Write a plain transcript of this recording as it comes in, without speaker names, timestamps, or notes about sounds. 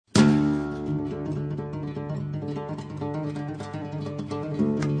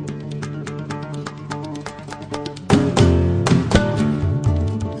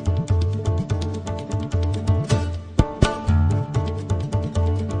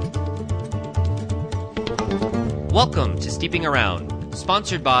Welcome to Steeping Around,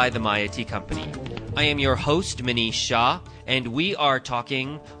 sponsored by the Maya Tea Company. I am your host, Manish Shah, and we are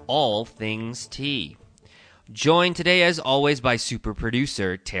talking all things tea. Joined today, as always, by super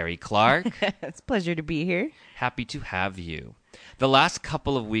producer Tere Clark. It's a pleasure to be here. Happy to have you. The last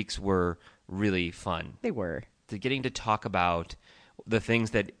couple of weeks were really fun. They were. Getting to talk about the things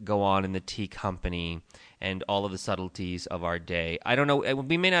that go on in the tea company and all of the subtleties of our day. I don't know.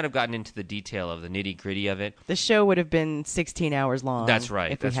 We may not have gotten into the detail of the nitty-gritty of it. The show would have been 16 hours long. That's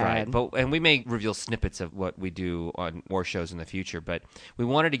right. That's right. And we may reveal snippets of what we do on more shows in the future, but we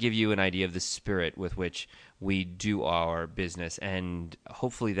wanted to give you an idea of the spirit with which we do our business, and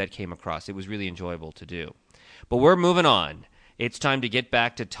hopefully that came across. It was really enjoyable to do. But we're moving on. It's time to get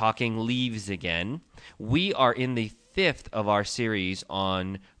back to talking leaves again. We are in the fifth of our series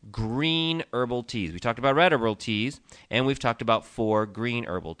on green herbal teas. We talked about red herbal teas, and we've talked about 4 green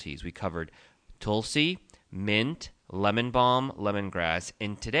herbal teas. We covered tulsi, mint, lemon balm, lemongrass,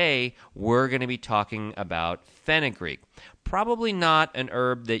 and today we're going to be talking about fenugreek. Probably not an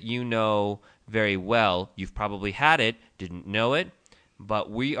herb that you know very well. You've probably had it, didn't know it,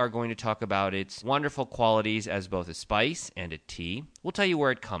 but we are going to talk about its wonderful qualities as both a spice and a tea. We'll tell you where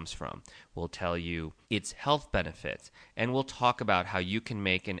it comes from. We'll tell you its health benefits, and we'll talk about how you can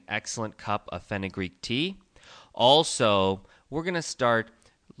make an excellent cup of fenugreek tea. Also, we're going to start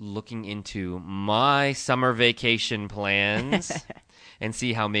looking into my summer vacation plans and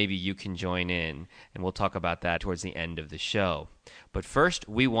see how maybe you can join in, and we'll talk about that towards the end of the show. But first,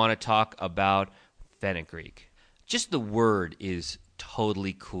 we want to talk about fenugreek. Just the word is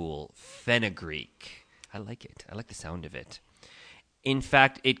totally cool. Fenugreek. I like it. I like the sound of it. In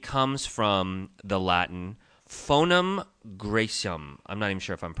fact, it comes from the Latin Phonum Graecium. I'm not even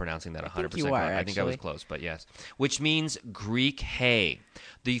sure if I'm pronouncing that 100% correct. I think I was close, but yes. Which means Greek hay.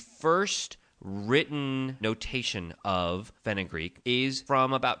 The first written notation of fenugreek is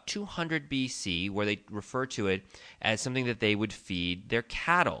from about 200 BC, where they refer to it as something that they would feed their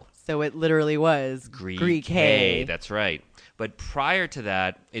cattle. So it literally was Greek hay. That's right. But prior to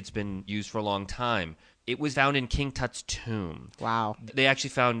that, it's been used for a long time. It was found in King Tut's tomb. Wow. They actually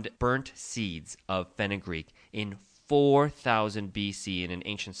found burnt seeds of fenugreek in 4000 BC in an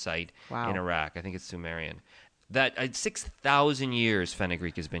ancient site in Iraq. I think it's Sumerian. That 6,000 years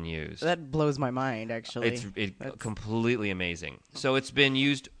fenugreek has been used. That blows my mind, actually. It's completely amazing. So it's been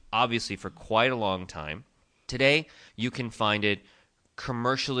used, obviously, for quite a long time. Today, you can find it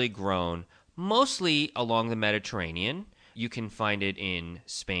commercially grown, mostly along the Mediterranean. You can find it in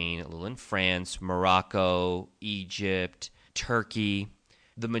Spain, a little in France, Morocco, Egypt, Turkey.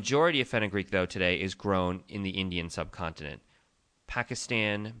 The majority of fenugreek, though, today is grown in the Indian subcontinent.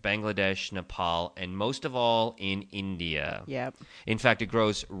 Pakistan, Bangladesh, Nepal, and most of all in India. Yep. In fact, it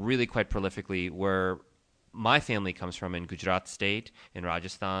grows really quite prolifically where my family comes from, in Gujarat state, in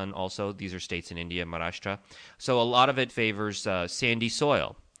Rajasthan also. These are states in India, Maharashtra. So a lot of it favors sandy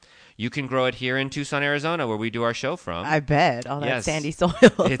soil. You can grow it here in Tucson, Arizona, where we do our show from. I bet. All that sandy soil.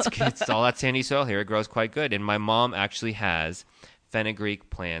 It's all that sandy soil here. It grows quite good. And my mom actually has fenugreek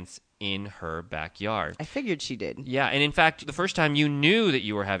plants in her backyard. I figured she did. Yeah, and in fact, the first time you knew that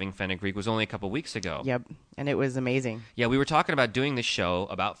you were having fenugreek was only a couple weeks ago. Yep, and it was amazing. Yeah, we were talking about doing this show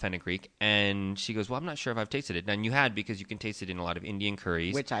about fenugreek, and she goes, well, I'm not sure if I've tasted it. And you had, because you can taste it in a lot of Indian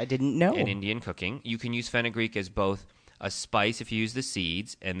curries. Which I didn't know. And Indian cooking. You can use fenugreek as both a spice if you use the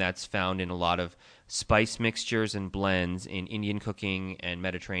seeds, and that's found in a lot of spice mixtures and blends in Indian cooking and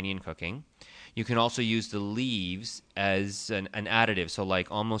Mediterranean cooking. You can also use the leaves as an additive, so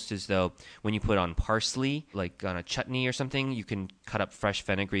like almost as though when you put on parsley, like on a chutney or something, you can cut up fresh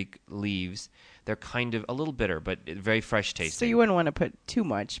fenugreek leaves. They're kind of a little bitter, but very fresh tasting. So you wouldn't want to put too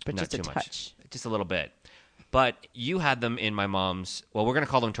much, but Not just a too touch. Much. Just a little bit. But you had them in my mom's, well, we're going to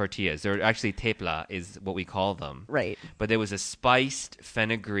call them tortillas. They're actually tepla is what we call them. Right. But there was a spiced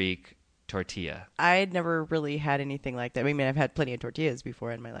fenugreek tortilla. I'd never really had anything like that. I mean, I've had plenty of tortillas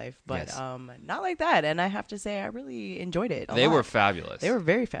before in my life, but Yes. Not like that. And I have to say, I really enjoyed it. They were fabulous. They were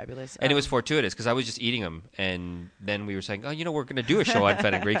very fabulous. And it was fortuitous because I was just eating them. And then we were saying, oh, we're going to do a show on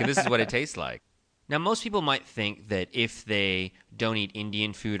fenugreek, and this is what it tastes like. Now, most people might think that if they don't eat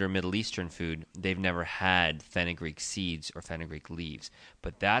Indian food or Middle Eastern food, they've never had fenugreek seeds or fenugreek leaves.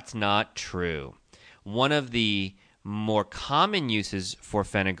 But that's not true. One of the more common uses for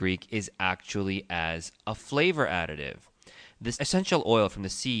fenugreek is actually as a flavor additive. This essential oil from the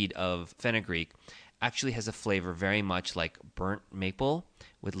seed of fenugreek actually has a flavor very much like burnt maple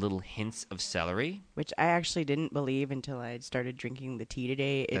with little hints of celery. Which I actually didn't believe until I started drinking the tea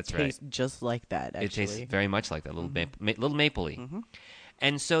today. It tastes just like that, actually. It tastes very much like that, little mapley. Mm-hmm.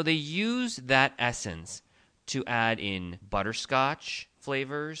 And so they use that essence to add in butterscotch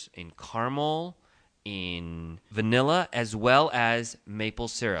flavors, in caramel, in vanilla, as well as maple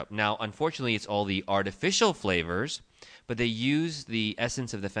syrup. Now, unfortunately, it's all the artificial flavors, but they use the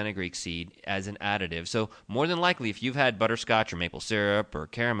essence of the fenugreek seed as an additive. So more than likely, if you've had butterscotch or maple syrup or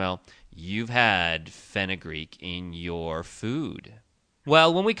caramel, you've had fenugreek in your food.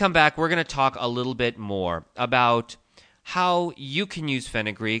 Well, when we come back, we're going to talk a little bit more about how you can use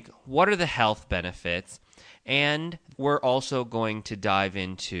fenugreek, what are the health benefits, and we're also going to dive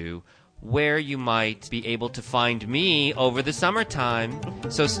into where you might be able to find me over the summertime.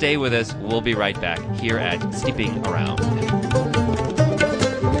 So stay with us. We'll be right back here at Steeping Around.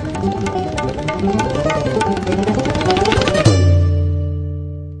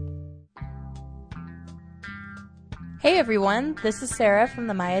 Hey everyone, this is Sarah from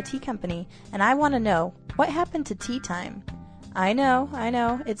the Maya Tea Company, and I want to know, what happened to tea time? I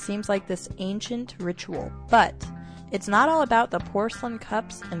know, it seems like this ancient ritual, but it's not all about the porcelain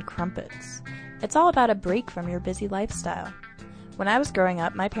cups and crumpets. It's all about a break from your busy lifestyle. When I was growing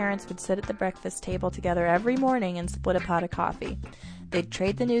up, my parents would sit at the breakfast table together every morning and split a pot of coffee. They'd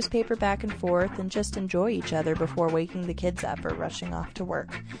trade the newspaper back and forth and just enjoy each other before waking the kids up or rushing off to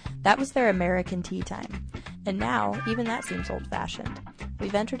work. That was their American tea time. And now, even that seems old-fashioned.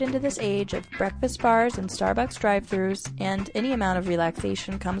 We've entered into this age of breakfast bars and Starbucks drive-thrus, and any amount of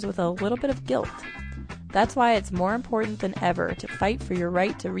relaxation comes with a little bit of guilt. That's why it's more important than ever to fight for your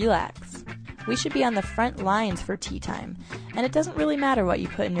right to relax. We should be on the front lines for tea time, and it doesn't really matter what you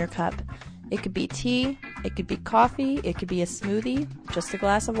put in your cup. It could be tea, it could be coffee, it could be a smoothie, just a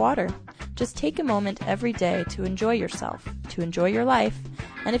glass of water. Just take a moment every day to enjoy yourself, to enjoy your life,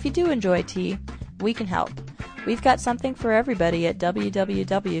 and if you do enjoy tea, we can help. We've got something for everybody at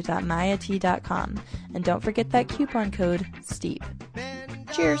www.mayatea.com, and don't forget that coupon code STEEP.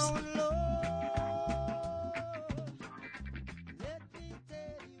 Cheers!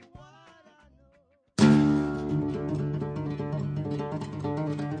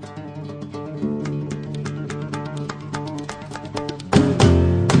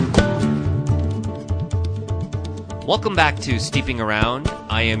 Welcome back to Steeping Around.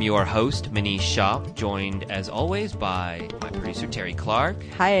 I am your host, Manish Shah, joined as always by my producer, Tere Clark.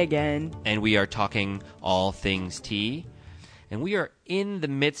 Hi again. And we are talking all things tea. And we are in the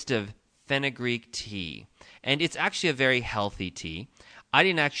midst of fenugreek tea. And it's actually a very healthy tea. I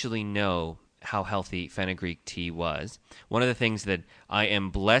didn't actually know how healthy fenugreek tea was. One of the things that I am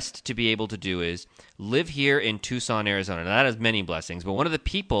blessed to be able to do is live here in Tucson, Arizona. Now, that has many blessings, but one of the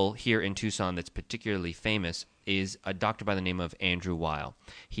people here in Tucson that's particularly famous is a doctor by the name of Andrew Weil.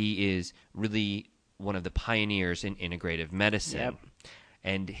 He is really one of the pioneers in integrative medicine. Yep.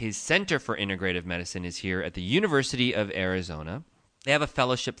 And his Center for Integrative Medicine is here at the University of Arizona. They have a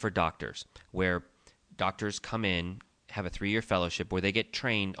fellowship for doctors where doctors come in, have a 3-year fellowship where they get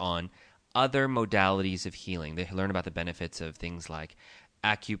trained on other modalities of healing. They learn about the benefits of things like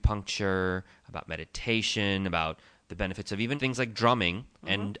acupuncture, about meditation, about the benefits of even things like drumming,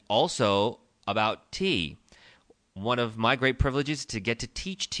 and also about tea. One of my great privileges is to get to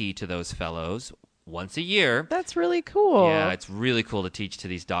teach tea to those fellows once a year. That's really cool. Yeah, it's really cool to teach to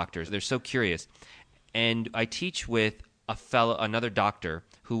these doctors. They're so curious. And I teach with another doctor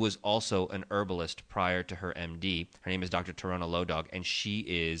who was also an herbalist prior to her MD. Her name is Dr. Tarona Lodog, and she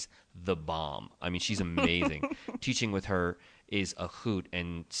is the bomb. I mean, she's amazing. Teaching with her is a hoot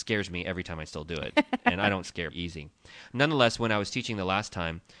and scares me every time I still do it. And I don't scare easy. Nonetheless, when I was teaching the last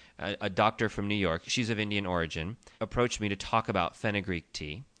time, a doctor from New York, she's of Indian origin, approached me to talk about fenugreek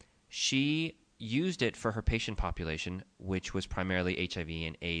tea. She used it for her patient population, which was primarily HIV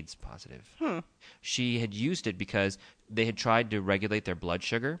and AIDS positive. She had used it because they had tried to regulate their blood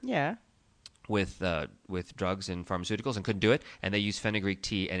sugar. Yeah. With drugs and pharmaceuticals and couldn't do it, and they used fenugreek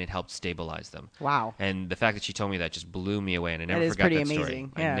tea, and it helped stabilize them. Wow. And the fact that she told me that just blew me away, and I never That is forgot pretty that story.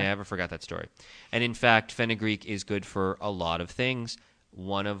 amazing. Yeah. I never forgot that story. And in fact, fenugreek is good for a lot of things,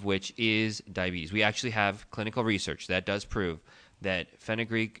 one of which is diabetes. We actually have clinical research that does prove that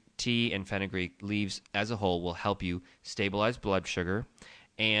fenugreek tea and fenugreek leaves as a whole will help you stabilize blood sugar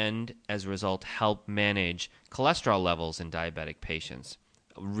and, as a result, help manage cholesterol levels in diabetic patients.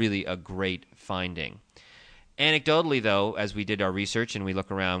 Really a great finding. Anecdotally, though, as we did our research and we look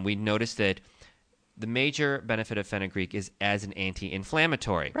around, we noticed that the major benefit of fenugreek is as an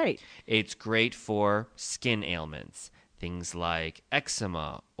anti-inflammatory. Right. It's great for skin ailments, things like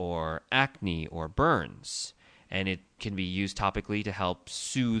eczema or acne or burns. And it can be used topically to help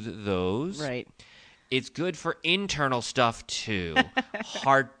soothe those. Right. It's good for internal stuff, too.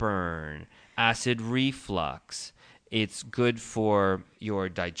 Heartburn, acid reflux. It's good for your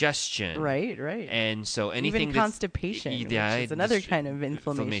digestion. Right. And so anything even constipation, which is another kind of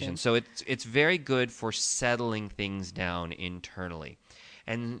inflammation. So it's very good for settling things down internally.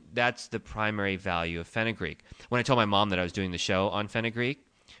 And that's the primary value of fenugreek. When I told my mom that I was doing the show on fenugreek,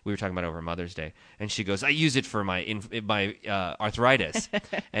 we were talking about it over Mother's Day, and she goes, "I use it for my arthritis."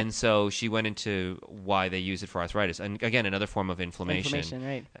 And so she went into why they use it for arthritis, and again, another form of inflammation.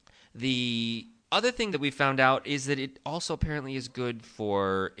 Right. The other thing that we found out is that it also apparently is good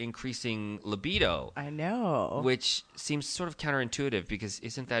for increasing libido. I know. Which seems sort of counterintuitive, because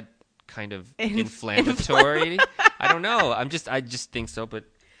isn't that kind of inflammatory? I don't know. I just think so, but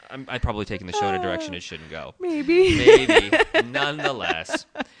I'd probably taken the show in a direction it shouldn't go. Maybe. Nonetheless,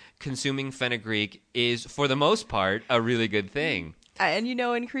 consuming fenugreek is, for the most part, a really good thing. And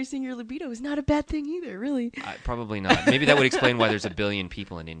increasing your libido is not a bad thing either, really. Probably not. Maybe that would explain why there's 1 billion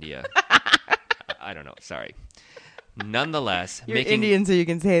people in India. I don't know. Sorry. Nonetheless, you're Indian, so you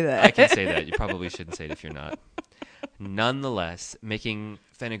can say that. I can say that. You probably shouldn't say it if you're not. Nonetheless, making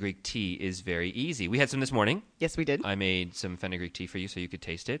fenugreek tea is very easy. We had some this morning. Yes, we did. I made some fenugreek tea for you so you could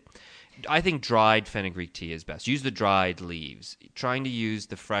taste it. I think dried fenugreek tea is best. Use the dried leaves. Trying to use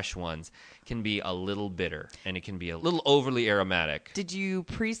the fresh ones can be a little bitter, and it can be a little overly aromatic. Did you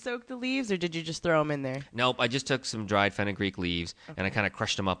pre-soak the leaves, or did you just throw them in there? Nope, I just took some dried fenugreek leaves, and I kind of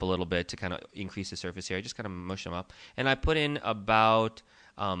crushed them up a little bit to kind of increase the surface area. I just kind of mush them up. And I put in about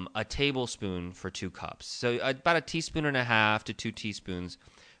a tablespoon for 2 cups. So about 1.5 teaspoons to 2 teaspoons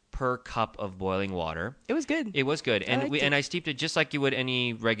per cup of boiling water. It was good. It was good. And I steeped it just like you would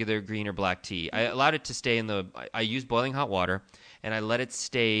any regular green or black tea. I allowed it to stay I used boiling hot water, and I let it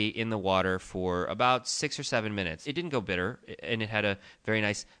stay in the water for about 6 or 7 minutes. It didn't go bitter, and it had a very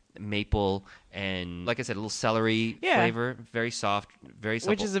nice maple and, like I said, a little celery flavor. Very soft, very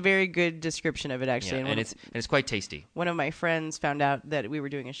supple. Which is a very good description of it, actually. Yeah, and it's quite tasty. One of my friends found out that we were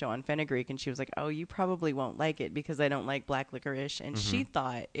doing a show on fenugreek, and she was like, "Oh, you probably won't like it because I don't like black licorice." And she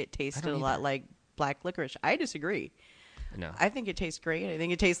thought it tasted a lot like black licorice. I disagree. No. I think it tastes great. I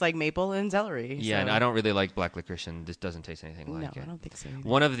think it tastes like maple and celery. Yeah, and I don't really like black licorice, and this doesn't taste anything like it. No, I don't think so either.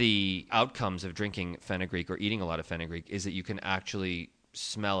 One of the outcomes of drinking fenugreek or eating a lot of fenugreek is that you can actually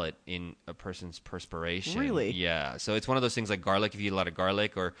smell it in a person's perspiration. Really? Yeah. So it's one of those things like garlic. If you eat a lot of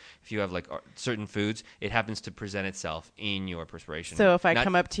garlic, or if you have like certain foods, it happens to present itself in your perspiration. So if I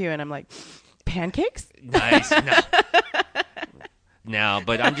come up to you and I'm like, pancakes? Nice. No,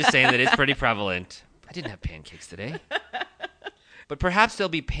 but I'm just saying that it's pretty prevalent. I didn't have pancakes today. But perhaps there'll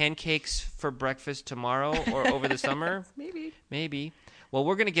be pancakes for breakfast tomorrow or over the summer. Maybe. Well,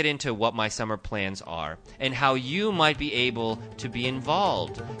 we're going to get into what my summer plans are and how you might be able to be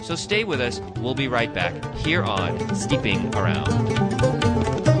involved. So stay with us. We'll be right back here on Steeping Around.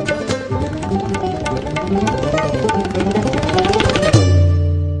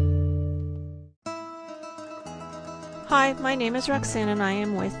 Hi, my name is Roxanne, and I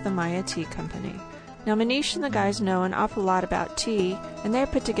am with the Maya Tea Company. Now, Manish and the guys know an awful lot about tea, and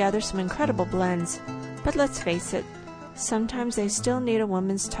they've put together some incredible blends. But let's face it, sometimes they still need a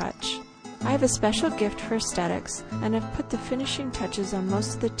woman's touch. I have a special gift for aesthetics, and have put the finishing touches on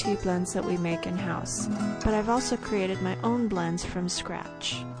most of the tea blends that we make in-house. But I've also created my own blends from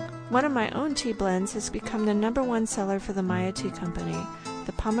scratch. One of my own tea blends has become the #1 seller for the Maya Tea Company,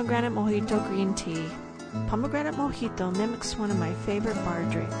 the Pomegranate Mojito Green Tea. Pomegranate Mojito mimics one of my favorite bar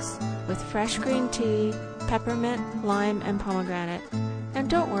drinks, with fresh green tea, peppermint, lime, and pomegranate. And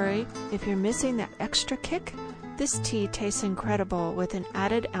don't worry, if you're missing that extra kick, this tea tastes incredible with an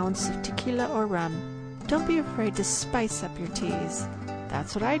added ounce of tequila or rum. Don't be afraid to spice up your teas.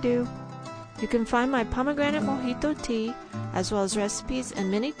 That's what I do. You can find my pomegranate mojito tea, as well as recipes and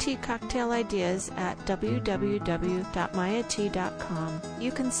mini tea cocktail ideas at www.mayatea.com.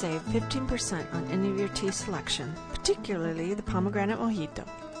 You can save 15% on any of your tea selection, particularly the pomegranate mojito.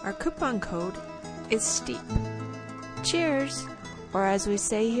 Our coupon code is STEEP. Cheers! Or as we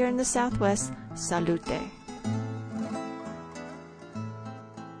say here in the Southwest, salute.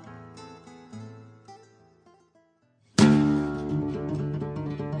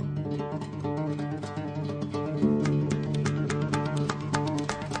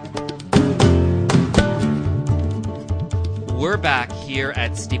 We're back here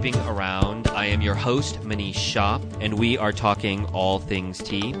at Steeping Around. I am your host, Manish Shah, and we are talking all things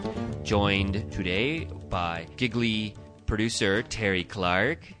tea, joined today by giggly producer Tere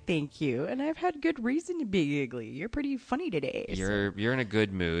Clark. Thank you, and I've had good reason to be giggly. You're pretty funny today. You're in a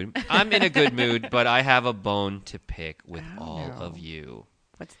good mood. I'm in a good mood, but I have a bone to pick with all of you.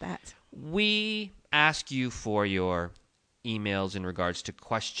 What's that? We ask you for your emails in regards to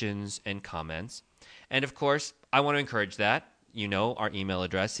questions and comments. And of course, I want to encourage that. You know, our email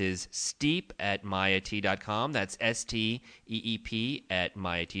address is steep@mayatea.com. That's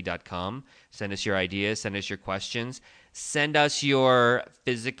steep@mayatea.com. Send us your ideas. Send us your questions. Send us your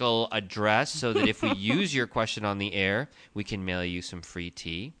physical address so that if we use your question on the air, we can mail you some free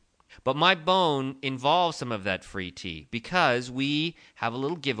tea. But my bone involves some of that free tea because we have a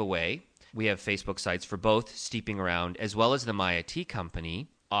little giveaway. We have Facebook sites for both Steeping Around as well as the Maya Tea Company.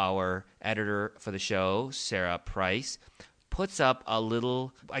 Our editor for the show, Sarah Price, puts up a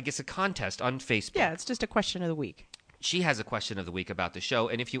little, a contest on Facebook. Yeah, it's just a question of the week. She has a question of the week about the show,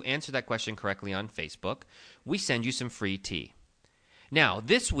 and if you answer that question correctly on Facebook, we send you some free tea. Now,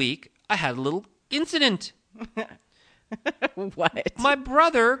 this week, I had a little incident. What? My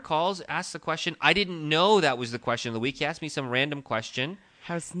brother asks the question. I didn't know that was the question of the week. He asked me some random question.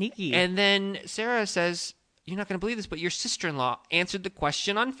 How sneaky. And then Sarah says, you're not going to believe this, but your sister-in-law answered the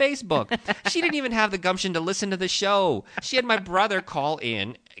question on Facebook. She didn't even have the gumption to listen to the show. She had my brother call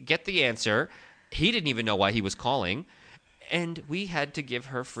in, get the answer. He didn't even know why he was calling. And we had to give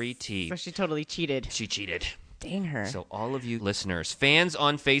her free tea. So she totally cheated. She cheated. Dang her. So all of you listeners, fans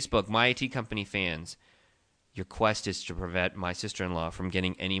on Facebook, Maya Tea Company fans, your quest is to prevent my sister-in-law from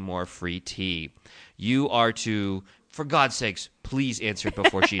getting any more free tea. You are to, for God's sakes, please answer it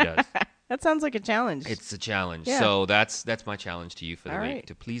before she does. That sounds like a challenge. It's a challenge. Yeah. So that's my challenge to you for the All week. right.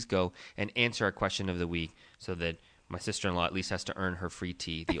 To please go and answer our question of the week so that my sister-in-law at least has to earn her free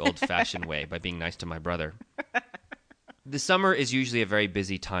tea the old-fashioned way by being nice to my brother. The summer is usually a very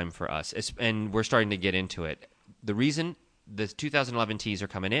busy time for us, and we're starting to get into it. The reason the 2011 teas are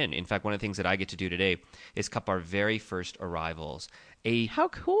coming in. In fact, one of the things that I get to do today is cup our very first arrivals. How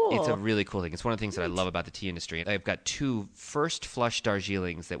cool. It's a really cool thing. It's one of the things that I love about the tea industry. I've got 2 first flush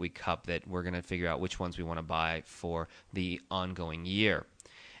Darjeelings that we cup that we're going to figure out which ones we want to buy for the ongoing year.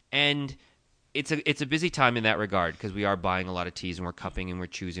 And it's a busy time in that regard because we are buying a lot of teas and we're cupping and we're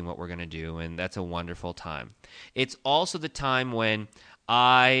choosing what we're going to do, and that's a wonderful time. It's also the time when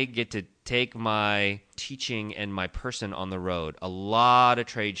I get to take my teaching and my person on the road. A lot of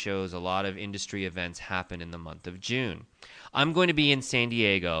trade shows, a lot of industry events happen in the month of June. I'm going to be in San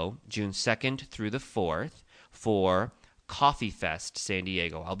Diego June 2nd through the 4th for Coffee Fest San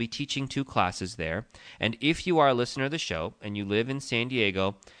Diego. I'll be teaching 2 classes there. And if you are a listener of the show and you live in San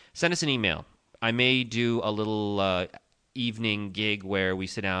Diego, send us an email. I may do a little evening gig where we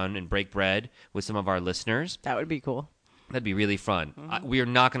sit down and break bread with some of our listeners. That would be cool. That'd be really fun. We are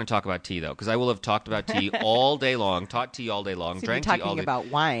not going to talk about tea, though, because I will have talked about tea all day long, taught tea all day long, So drank you're tea all talking day. about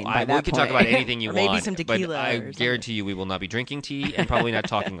wine by that We can talk point. about anything you or want. maybe some tequila. But I or something. guarantee you we will not be drinking tea and probably not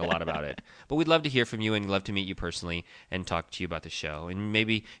talking a lot about it. But we'd love to hear from you and love to meet you personally and talk to you about the show. And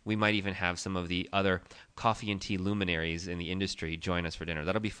maybe we might even have some of the other coffee and tea luminaries in the industry join us for dinner.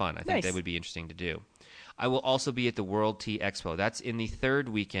 That'll be fun. I think Nice. that would be interesting to do. I will also be at the World Tea Expo. That's in the 3rd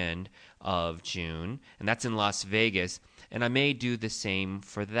weekend of June, and that's in Las Vegas. And I may do the same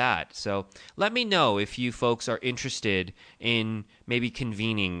for that. So let me know if you folks are interested in maybe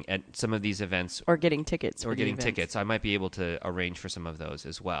convening at some of these events. Or getting tickets. Or for the getting events. tickets. I might be able to arrange for some of those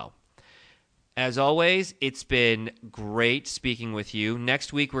as well. As always, it's been great speaking with you.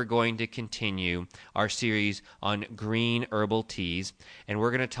 Next week, we're going to continue our series on green herbal teas, and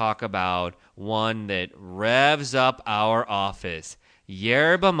we're going to talk about one that revs up our office,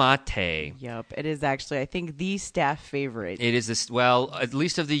 yerba mate. Yep. It is actually, I think, the staff favorite. It is, at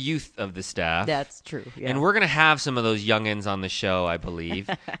least of the youth of the staff. That's true. Yeah. And we're going to have some of those youngins on the show, I believe.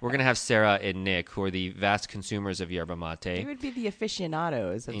 We're going to have Sarah and Nick, who are the vast consumers of yerba mate. They would be the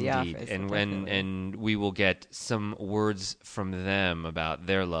aficionados of the office. And we will get some words from them about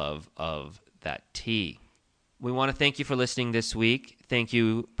their love of that tea. We want to thank you for listening this week. Thank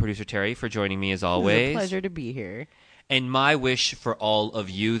you, Producer Terry, for joining me as always. It's a pleasure to be here. And my wish for all of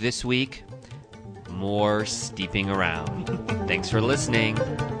you this week, more steeping around. Thanks for listening.